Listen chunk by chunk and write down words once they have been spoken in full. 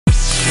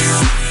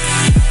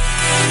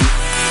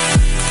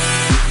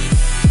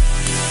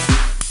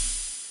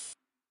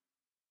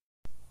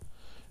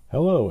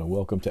Hello and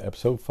welcome to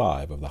episode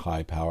 5 of the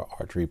High Power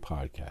Archery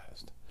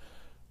Podcast.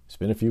 It's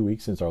been a few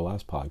weeks since our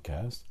last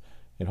podcast,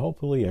 and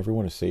hopefully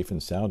everyone is safe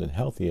and sound and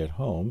healthy at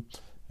home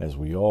as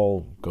we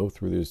all go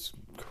through this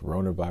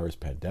coronavirus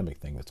pandemic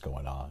thing that's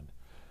going on.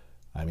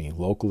 I mean,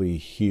 locally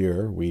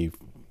here, we've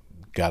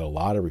got a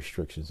lot of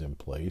restrictions in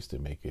place to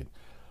make it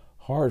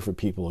hard for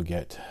people to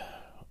get,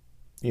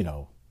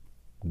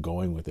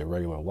 going with their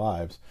regular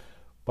lives.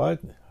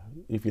 But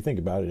if you think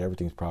about it,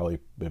 everything's probably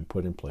been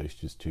put in place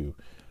just to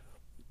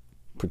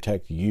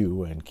protect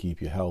you and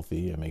keep you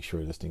healthy and make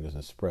sure this thing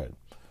doesn't spread.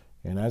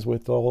 And as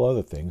with all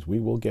other things, we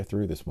will get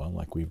through this one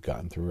like we've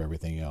gotten through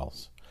everything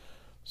else.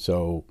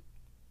 So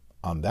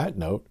on that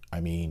note,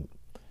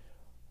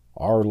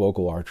 our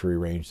local archery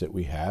range that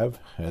we have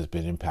has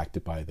been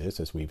impacted by this,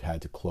 as we've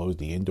had to close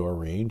the indoor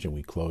range and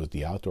we closed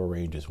the outdoor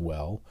range as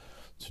well.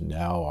 So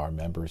now our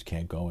members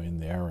can't go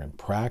in there and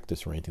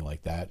practice or anything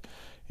like that.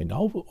 And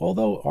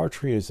although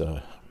archery is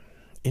a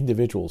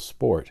individual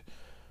sport,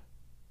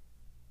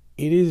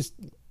 it is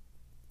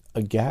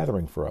a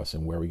gathering for us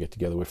and where we get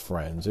together with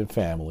friends and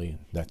family,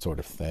 that sort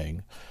of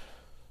thing.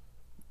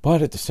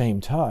 But at the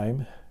same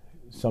time,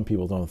 some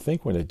people don't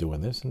think when they're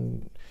doing this,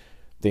 and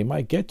they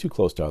might get too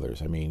close to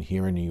others. I mean,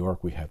 here in New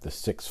York, we have the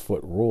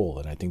 6-foot rule,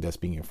 and I think that's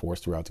being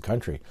enforced throughout the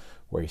country,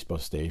 where you're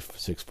supposed to stay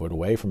 6 foot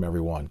away from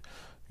everyone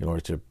in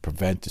order to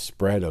prevent the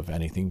spread of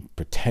anything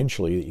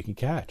potentially that you can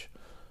catch.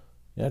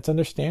 And that's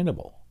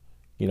understandable.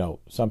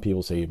 Some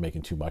people say you're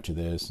making too much of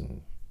this,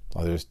 and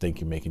others think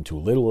you're making too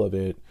little of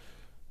it.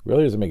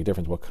 Really doesn't make a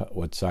difference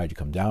what side you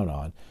come down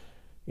on.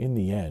 In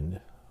the end,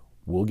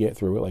 we'll get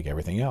through it like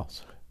everything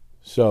else.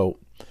 So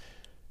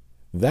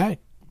that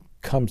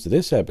comes to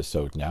this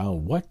episode now.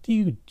 What do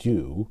you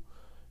do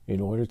in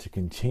order to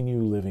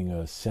continue living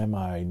a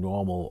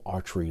semi-normal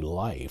archery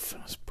life?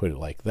 Let's put it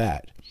like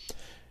that.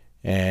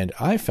 And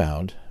I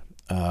found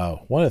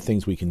one of the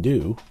things we can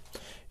do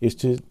is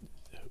to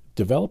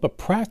develop a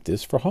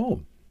practice for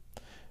home.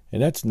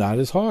 And that's not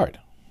as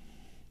hard.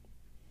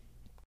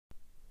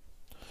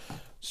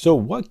 So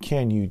what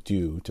can you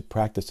do to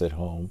practice at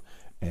home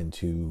and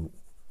to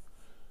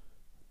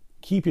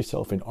keep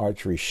yourself in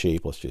archery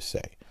shape, let's just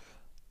say?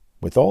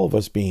 With all of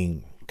us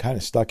being kind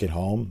of stuck at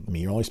home,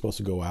 you're only supposed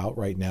to go out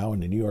right now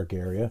in the New York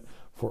area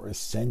for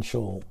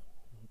essential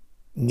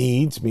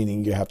needs,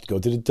 meaning you have to go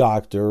to the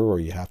doctor or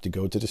you have to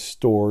go to the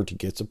store to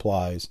get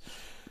supplies,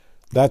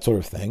 that sort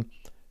of thing.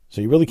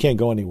 So you really can't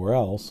go anywhere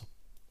else.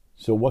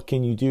 So what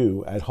can you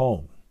do at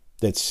home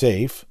that's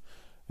safe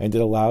and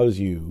it allows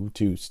you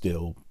to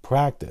still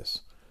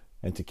practice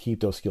and to keep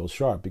those skills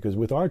sharp? Because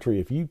with archery,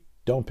 if you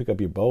don't pick up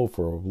your bow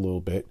for a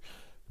little bit,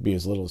 be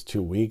as little as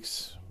 2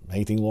 weeks,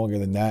 anything longer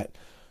than that,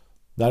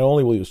 not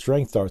only will your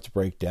strength start to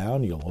break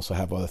down, you'll also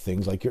have other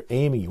things like your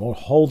aiming. You won't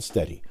hold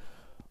steady.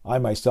 I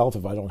myself,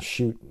 if I don't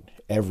shoot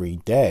every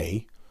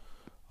day,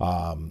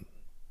 I'll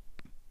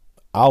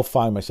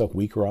find myself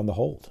weaker on the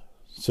hold.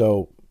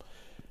 So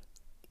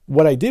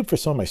what I did for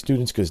some of my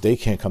students, because they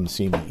can't come to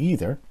see me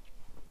either,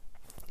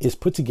 is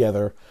put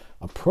together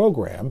a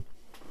program,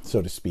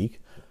 so to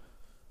speak,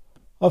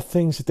 of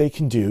things that they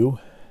can do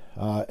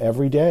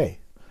every day.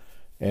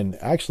 And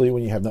actually,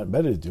 when you have nothing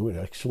better to do, it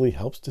actually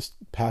helps to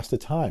pass the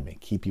time and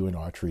keep you in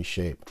archery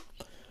shape.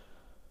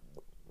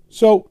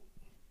 So,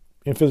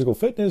 in physical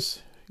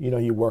fitness,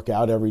 you work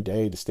out every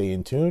day to stay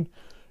in tune.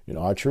 In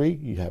archery,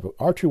 you have an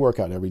archery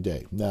workout every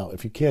day. Now,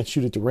 if you can't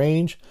shoot at the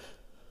range,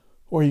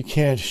 or you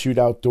can't shoot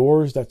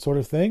outdoors, that sort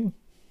of thing,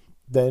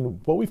 then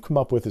what we've come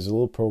up with is a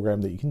little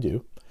program that you can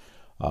do.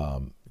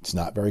 It's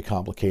not very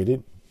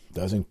complicated.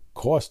 Doesn't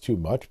cost too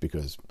much,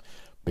 because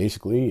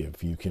basically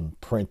if you can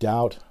print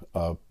out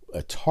a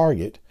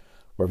target,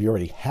 or if you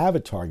already have a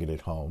target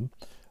at home,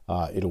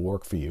 it'll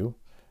work for you.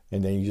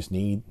 And then you just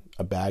need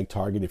a bag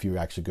target if you're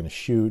actually going to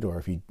shoot, or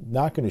if you're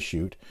not going to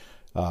shoot,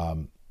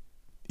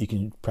 you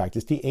can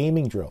practice the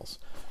aiming drills.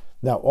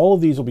 Now, all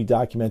of these will be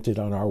documented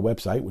on our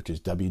website, which is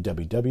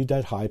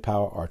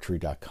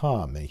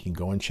www.highpowerarchery.com. And you can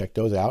go and check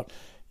those out.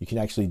 You can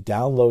actually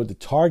download the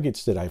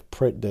targets that I've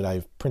printed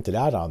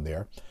out on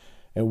there.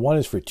 And one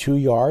is for 2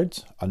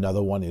 yards,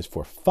 another one is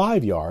for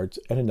 5 yards,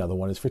 and another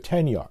one is for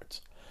 10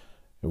 yards.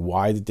 And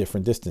why the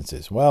different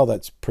distances? Well,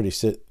 that's pretty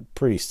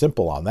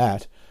simple on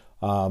that.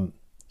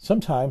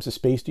 Sometimes the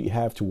space that you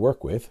have to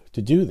work with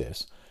to do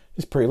this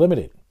is pretty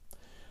limited.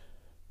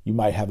 You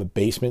might have a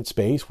basement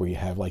space where you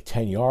have like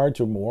 10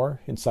 yards or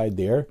more inside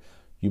there.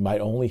 You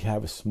might only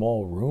have a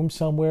small room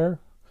somewhere.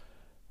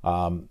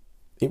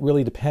 It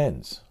really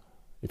depends.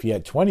 If you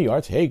had 20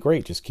 yards, hey,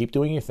 great, just keep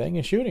doing your thing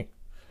and shooting.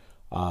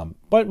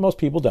 But most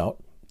people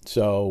don't.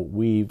 So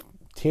we've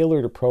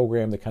tailored a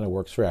program that kind of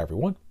works for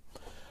everyone.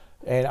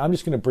 And I'm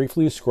just going to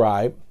briefly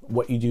describe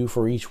what you do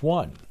for each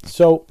one.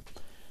 So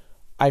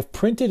I've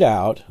printed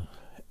out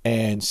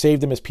and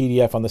saved them as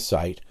PDF on the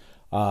site,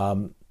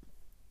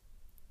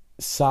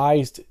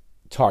 sized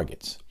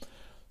targets.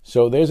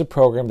 So there's a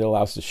program that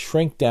allows us to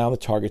shrink down the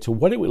target to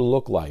what it would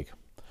look like,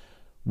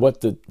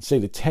 what the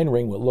 10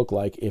 ring would look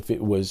like if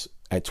it was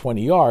at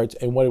 20 yards,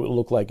 and what it would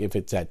look like if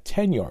it's at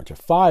 10 yards or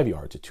 5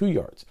 yards or 2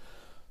 yards.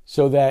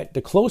 so that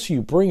the closer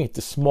you bring it,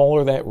 the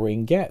smaller that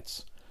ring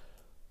gets.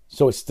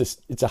 So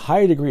it's a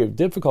higher degree of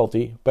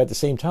difficulty, but at the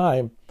same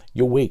time,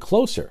 you're way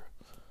closer.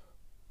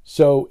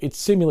 So it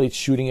simulates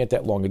shooting at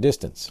that longer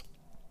distance.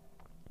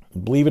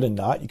 Believe it or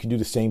not, you can do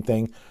the same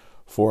thing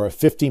for a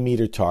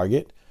 50-meter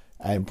target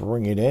and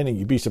bring it in, and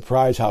you'd be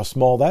surprised how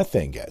small that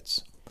thing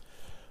gets.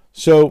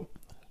 So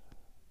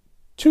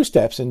 2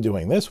 steps in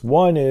doing this.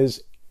 One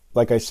is,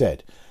 like I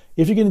said,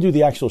 if you're going to do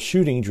the actual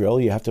shooting drill,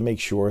 you have to make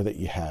sure that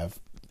you have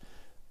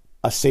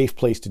a safe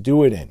place to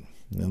do it in.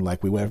 And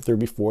like we went through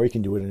before, you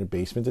can do it in a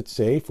basement that's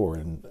safe, or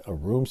in a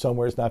room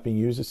somewhere that's not being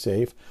used as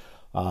safe.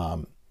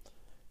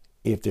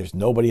 If there's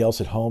nobody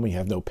else at home and you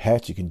have no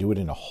pets, you can do it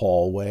in a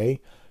hallway.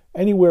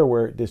 Anywhere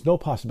where there's no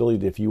possibility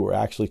that if you were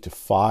actually to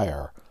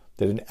fire,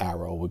 that an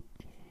arrow would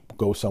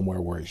go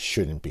somewhere where it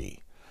shouldn't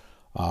be.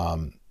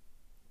 And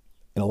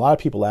a lot of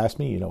people ask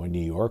me, in New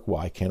York,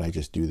 why can't I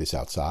just do this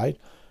outside?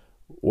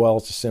 Well,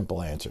 it's a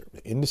simple answer.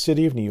 In the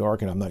city of New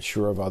York, and I'm not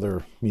sure of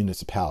other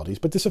municipalities,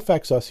 but this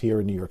affects us here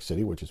in New York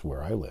City, which is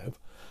where I live,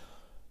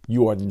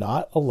 you are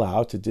not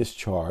allowed to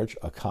discharge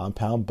a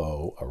compound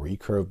bow, a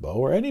recurve bow,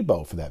 or any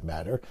bow for that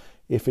matter,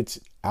 if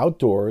it's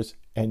outdoors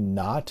and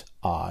not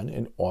on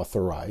an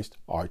authorized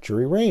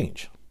archery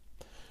range.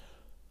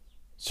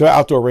 So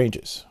outdoor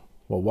ranges.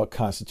 Well, what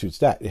constitutes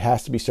that? It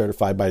has to be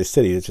certified by the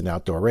city. It's an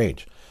outdoor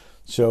range.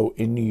 So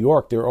in New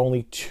York, there are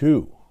only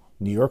 2.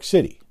 New York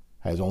City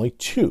has only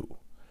 2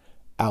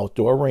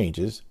 outdoor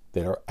ranges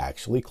that are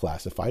actually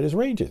classified as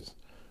ranges.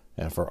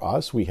 And for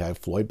us, we have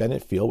Floyd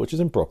Bennett Field, which is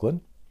in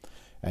Brooklyn,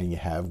 and you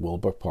have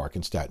Wilbur Park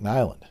in Staten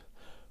Island.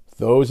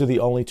 Those are the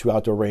only 2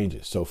 outdoor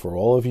ranges. So for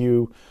all of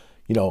you,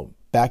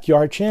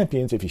 backyard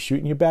champions, if you shoot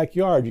in your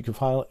backyard, you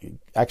can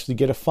actually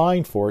get a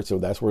fine for it. So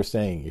that's what we're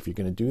saying. If you're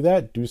going to do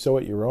that, do so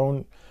at your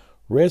own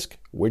risk.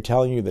 We're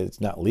telling you that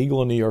it's not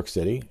legal in New York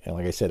City. And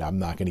like I said, I'm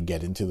not going to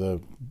get into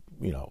the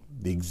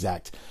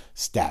exact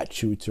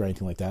statutes or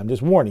anything like that. I'm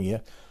just warning you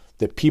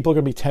that people are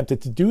going to be tempted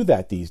to do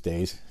that these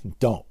days.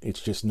 Don't.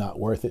 It's just not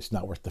worth it. It's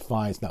not worth the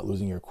fine. It's not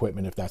losing your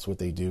equipment if that's what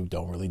they do.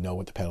 Don't really know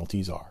what the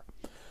penalties are.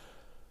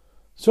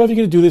 So if you're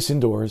going to do this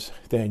indoors,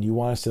 then you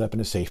want to set up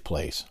in a safe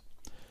place.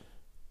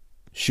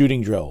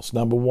 Shooting drills.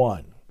 Number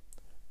 1,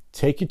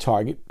 take your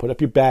target, put up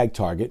your bag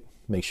target.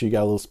 Make sure you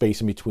got a little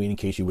space in between in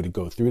case you were to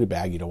go through the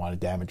bag. You don't want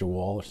to damage a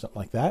wall or something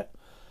like that.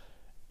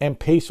 And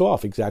pace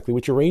off exactly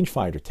with your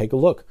rangefinder. Take a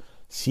look.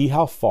 See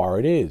how far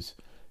it is.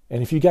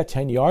 And if you got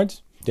 10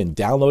 yards, then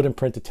download and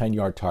print a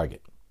 10-yard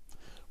target.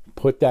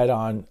 Put that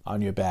on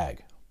your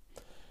bag.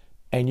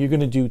 And you're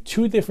going to do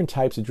 2 different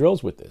types of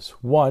drills with this.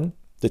 One,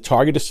 the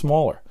target is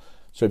smaller.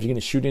 So if you're going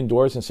to shoot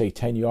indoors and say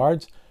 10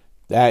 yards,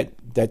 that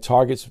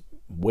target's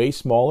way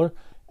smaller,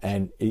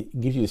 and it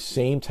gives you the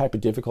same type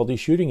of difficulty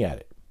shooting at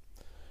it.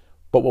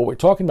 But what we're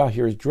talking about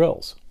here is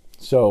drills.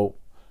 So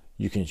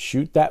you can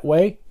shoot that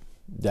way.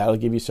 That'll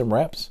give you some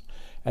reps.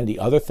 And the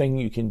other thing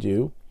you can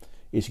do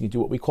is you can do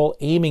what we call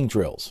aiming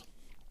drills.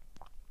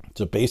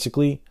 So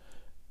basically,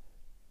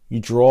 you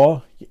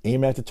draw, you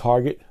aim at the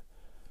target.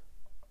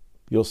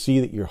 You'll see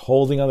that you're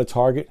holding on the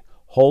target.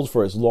 Hold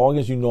for as long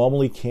as you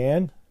normally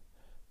can,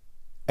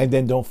 and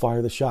then don't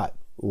fire the shot.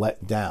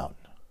 Let down.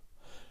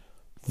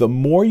 The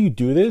more you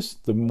do this,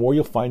 the more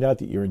you'll find out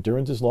that your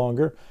endurance is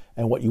longer.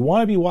 And what you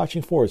want to be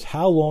watching for is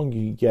how long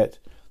you get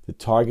the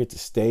target to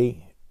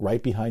stay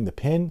right behind the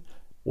pin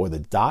or the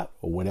dot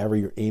or whatever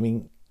your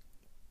aiming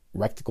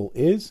reticle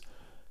is.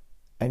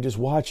 And just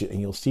watch it,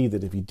 and you'll see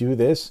that if you do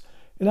this,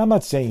 and I'm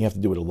not saying you have to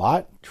do it a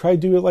lot, try to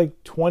do it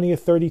like 20 or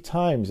 30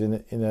 times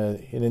in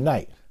a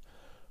night.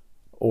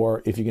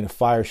 Or if you're going to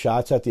fire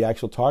shots at the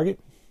actual target,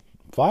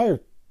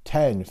 fire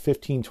 10,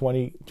 15,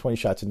 20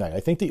 shots a night.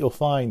 I think that you'll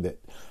find that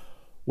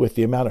with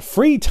the amount of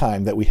free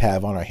time that we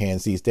have on our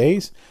hands these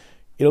days,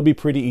 it'll be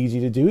pretty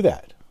easy to do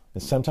that.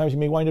 And sometimes you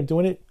may wind up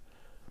doing it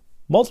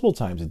multiple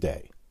times a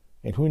day.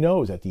 And who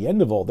knows, at the end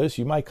of all this,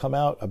 you might come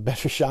out a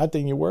better shot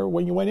than you were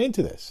when you went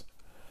into this.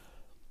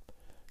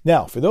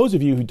 Now, for those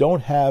of you who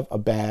don't have a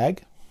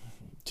bag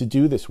to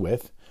do this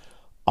with,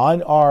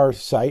 on our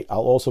site, I'll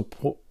also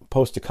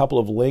post a couple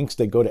of links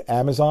that go to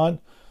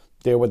Amazon.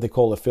 They're what they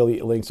call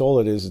affiliate links. All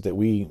it is that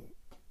we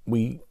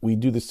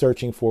do the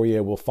searching for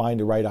you. We'll find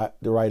the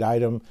right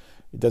item.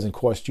 It doesn't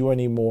cost you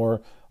any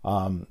more.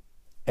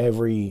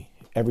 Every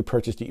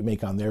purchase that you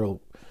make on there,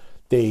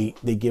 they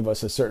give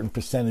us a certain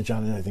percentage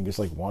on it. I think it's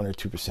like 1 or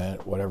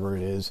 2%, whatever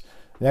it is.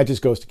 And that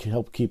just goes to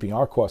help keeping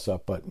our costs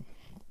up. But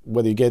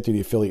whether you get through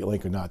the affiliate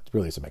link or not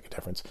really doesn't make a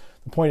difference.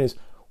 The point is,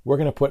 we're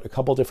going to put a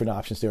couple different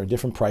options there in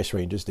different price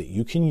ranges that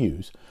you can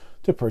use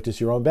to purchase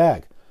your own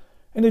bag,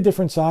 and the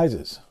different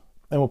sizes.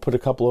 And we'll put a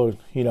couple of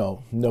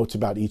notes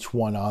about each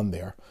one on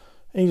there.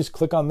 And you just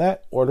click on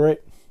that, order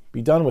it,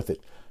 be done with it.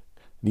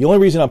 The only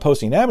reason I'm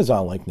posting an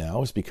Amazon link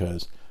now is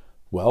because,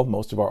 well,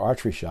 most of our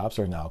archery shops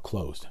are now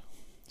closed.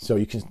 So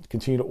you can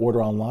continue to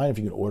order online. If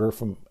you can order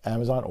from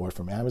Amazon, order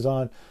from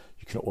Amazon.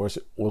 You can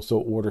also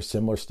order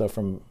similar stuff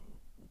from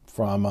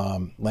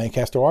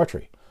Lancaster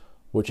Archery.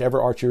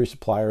 Whichever archery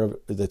supplier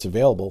that's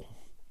available,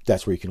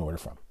 that's where you can order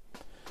from.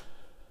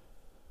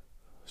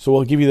 So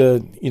we'll give you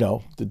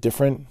the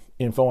different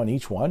info on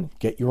each one.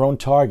 Get your own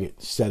target,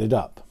 set it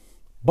up.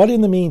 But in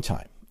the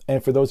meantime,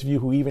 and for those of you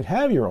who even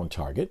have your own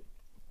target,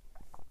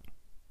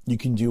 you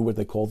can do what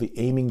they call the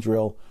aiming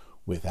drill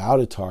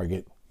without a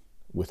target,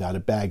 without a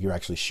bag you're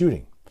actually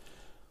shooting.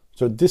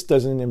 So this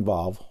doesn't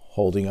involve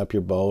holding up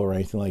your bow or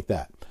anything like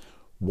that.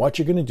 What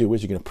you're going to do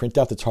is you're going to print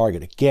out the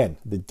target. Again,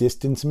 the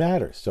distance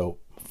matters. So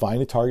find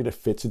a target that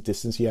fits the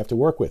distance you have to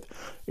work with.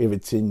 If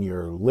it's in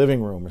your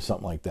living room or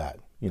something like that,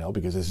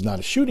 because it's not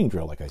a shooting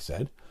drill, like I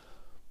said,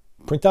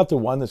 print out the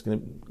one that's going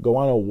to go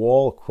on a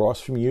wall across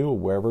from you or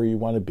wherever you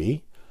want to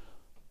be.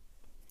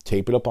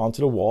 Tape it up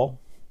onto the wall.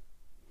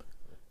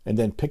 And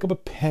then pick up a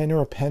pen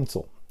or a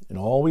pencil. And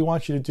all we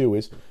want you to do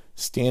is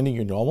stand in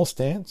your normal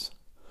stance.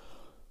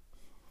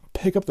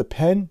 Pick up the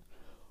pen.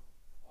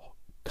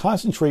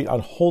 Concentrate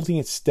on holding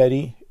it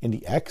steady in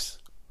the X.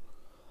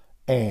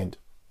 And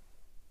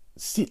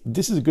see,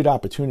 this is a good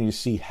opportunity to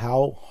see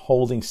how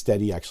holding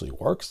steady actually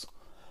works.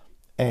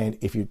 And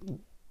if you're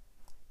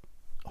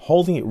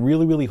holding it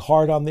really, really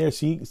hard on there,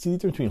 see the difference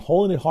between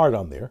holding it hard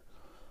on there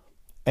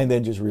and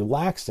then just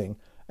relaxing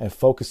and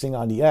focusing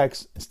on the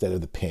X instead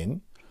of the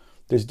pin.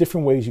 There's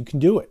different ways you can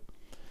do it.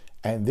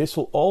 And this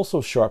will also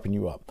sharpen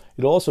you up.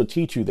 It'll also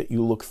teach you that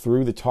you look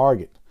through the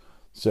target.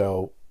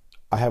 So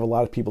I have a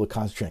lot of people that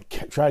concentrate,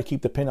 try to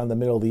keep the pin on the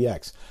middle of the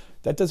X.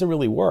 That doesn't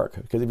really work,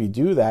 because if you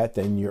do that,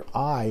 then your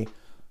eye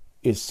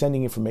is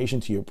sending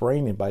information to your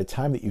brain, and by the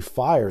time that you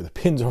fire, the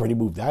pin's already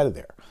moved out of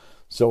there.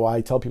 So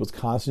I tell people to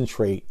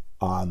concentrate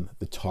on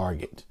the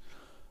target.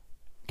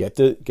 Get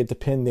the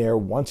pin there.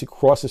 Once it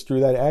crosses through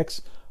that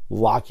X,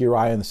 lock your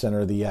eye in the center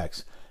of the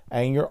X.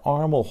 And your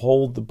arm will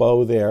hold the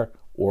bow there,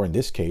 or in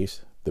this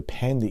case, the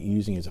pen that you're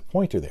using as a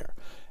pointer there.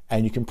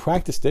 And you can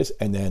practice this,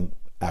 and then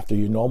after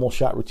your normal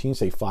shot routine,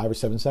 say 5 or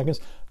 7 seconds,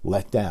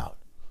 let down.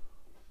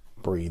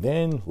 Breathe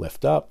in,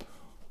 lift up,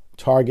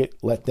 target,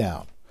 let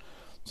down.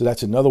 So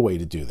that's another way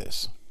to do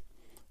this.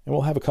 And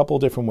we'll have a couple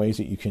of different ways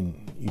that you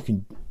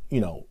can,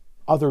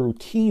 other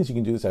routines you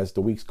can do this as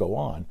the weeks go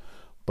on.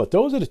 But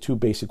those are the two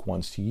basic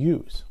ones to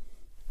use.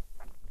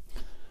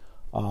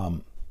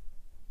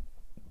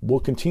 We'll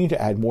continue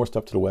to add more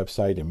stuff to the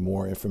website and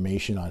more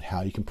information on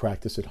how you can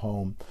practice at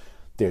home.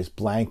 There's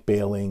blank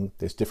bailing.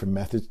 There's different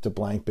methods to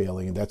blank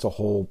bailing, and that's a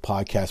whole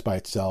podcast by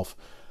itself.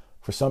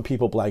 For some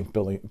people, blank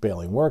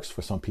bailing works.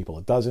 For some people,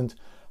 it doesn't.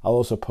 I'll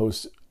also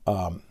post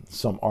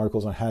some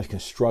articles on how to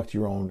construct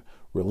your own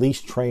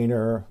release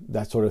trainer,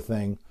 that sort of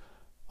thing.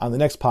 On the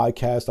next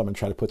podcast, I'm going to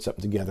try to put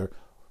something together,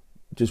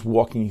 just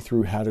walking you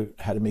through how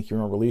to make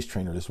your own release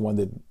trainer. There's one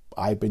that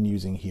I've been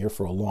using here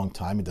for a long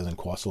time. It doesn't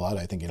cost a lot.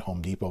 I think at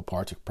Home Depot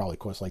parts, it probably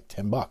costs like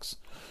 $10.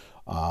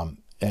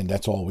 And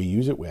that's all we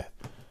use it with.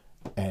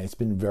 And it's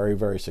been very,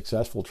 very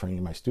successful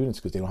training my students,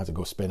 because they don't have to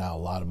go spend out a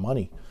lot of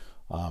money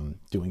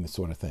doing this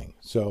sort of thing.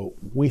 So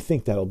we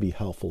think that'll be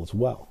helpful as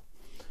well.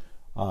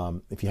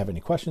 If you have any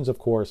questions, of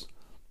course,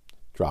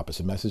 drop us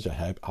a message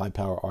at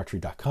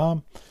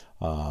highpowerarchery.com.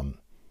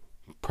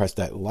 Press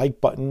that like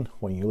button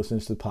when you listen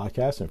to the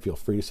podcast, and feel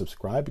free to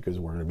subscribe, because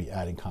we're going to be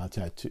adding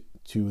content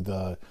to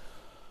the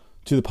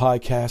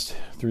podcast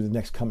through the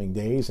next coming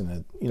days.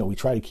 And we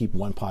try to keep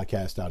one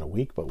podcast out a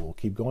week, but we'll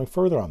keep going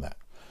further on that.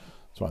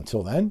 So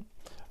until then,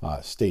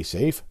 stay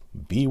safe,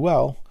 be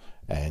well,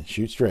 and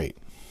shoot straight.